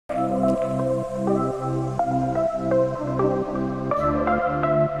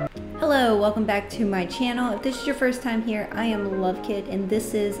welcome back to my channel. If this is your first time here, I am Love Kid and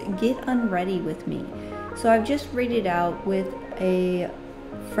this is Get Unready with me. So I've just rated out with a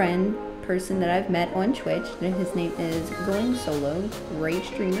person that I've met on Twitch. His name is Going Solo, great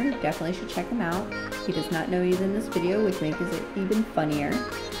streamer, definitely should check him out. He does not know he's in this video, which makes it even funnier.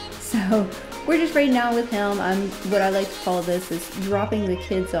 So we're just raiding out with him. What I like to call this is dropping the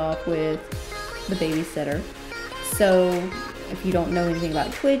kids off with the babysitter. So if you don't know anything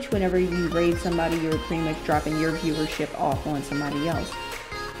about Twitch, whenever you raid somebody, you're pretty much dropping your viewership off on somebody else.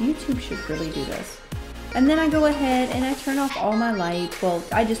 YouTube should really do this. And then I go ahead and I turn off all my lights. Well,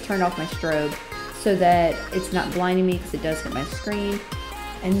 I just turned off my strobe so that it's not blinding me because it does hit my screen.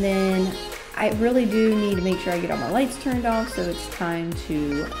 And then I really do need to make sure I get all my lights turned off, so it's time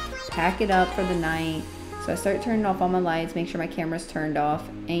to pack it up for the night. So I start turning off all my lights, make sure my camera's turned off,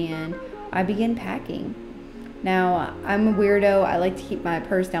 and I begin packing. Now, I'm a weirdo. I like to keep my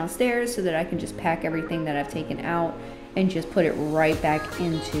purse downstairs so that I can just pack everything that I've taken out and just put it right back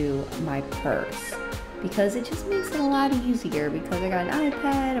into my purse, because it just makes it a lot easier, because I got an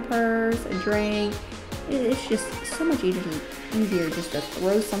iPad, a purse, a drink. It's just so much easier just to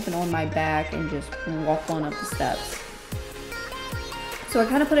throw something on my back and just walk on up the steps. So I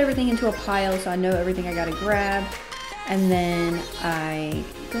kind of put everything into a pile so I know everything I gotta grab, and then I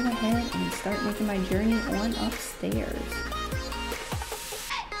go ahead and start making my journey on upstairs.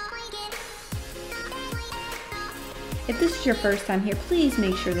 If this is your first time here, please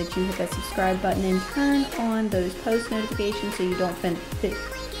make sure that you hit that subscribe button and turn on those post notifications so you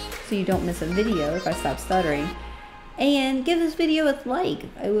don't miss a video if I stop stuttering. And give this video a like.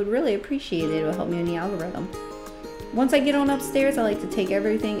 I would really appreciate it. It will help me in the algorithm. Once I get on upstairs, I like to take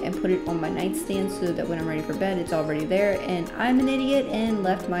everything and put it on my nightstand so that when I'm ready for bed, it's already there. And I'm an idiot and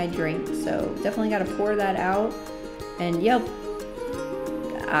left my drink, so definitely got to pour that out. And yep,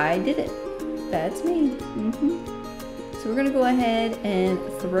 I did it. That's me. So we're gonna go ahead and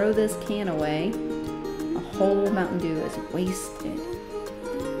throw this can away. A whole Mountain Dew is wasted.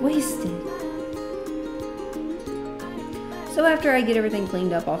 So after I get everything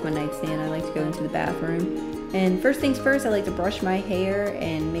cleaned up off my nightstand, I like to go into the bathroom. And first things first, I like to brush my hair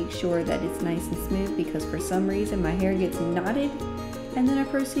and make sure that it's nice and smooth, because for some reason my hair gets knotted. And then I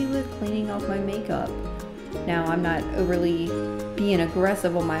proceed with cleaning off my makeup. Now, I'm not overly being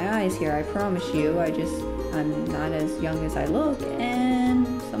aggressive on my eyes here, I promise you. I'm not as young as I look,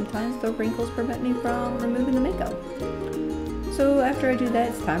 and sometimes the wrinkles prevent me from removing the makeup. So after I do that,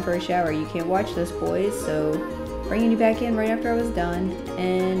 it's time for a shower. You can't watch this, boys, so bringing you back in right after I was done,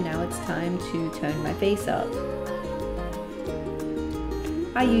 and now it's time to tone my face up.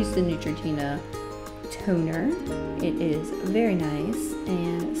 I use the Neutrogena toner. It is very nice,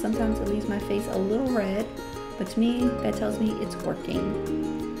 and sometimes it leaves my face a little red, but to me, that tells me it's working.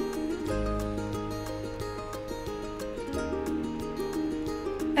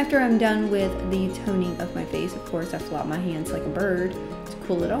 After I'm done with the toning of my face, of course, I flop my hands like a bird to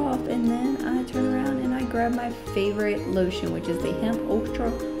cool it off, and then I turn around and I grab my favorite lotion, which is the Hemp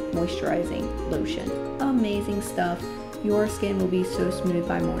Ultra Moisturizing Lotion. Amazing stuff. Your skin will be so smooth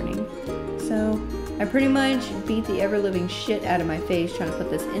by morning. So I pretty much beat the ever-living shit out of my face trying to put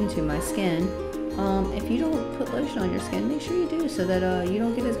this into my skin. If you don't put lotion on your skin, make sure you do, so that you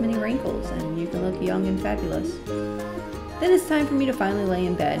don't get as many wrinkles and you can look young and fabulous. Then it's time for me to finally lay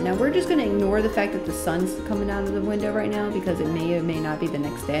in bed. Now, we're just going to ignore the fact that the sun's coming out of the window right now, because it may or may not be the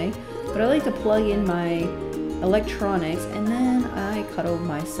next day. But I like to plug in my electronics, and then I cuddle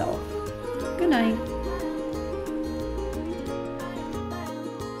myself. Good night.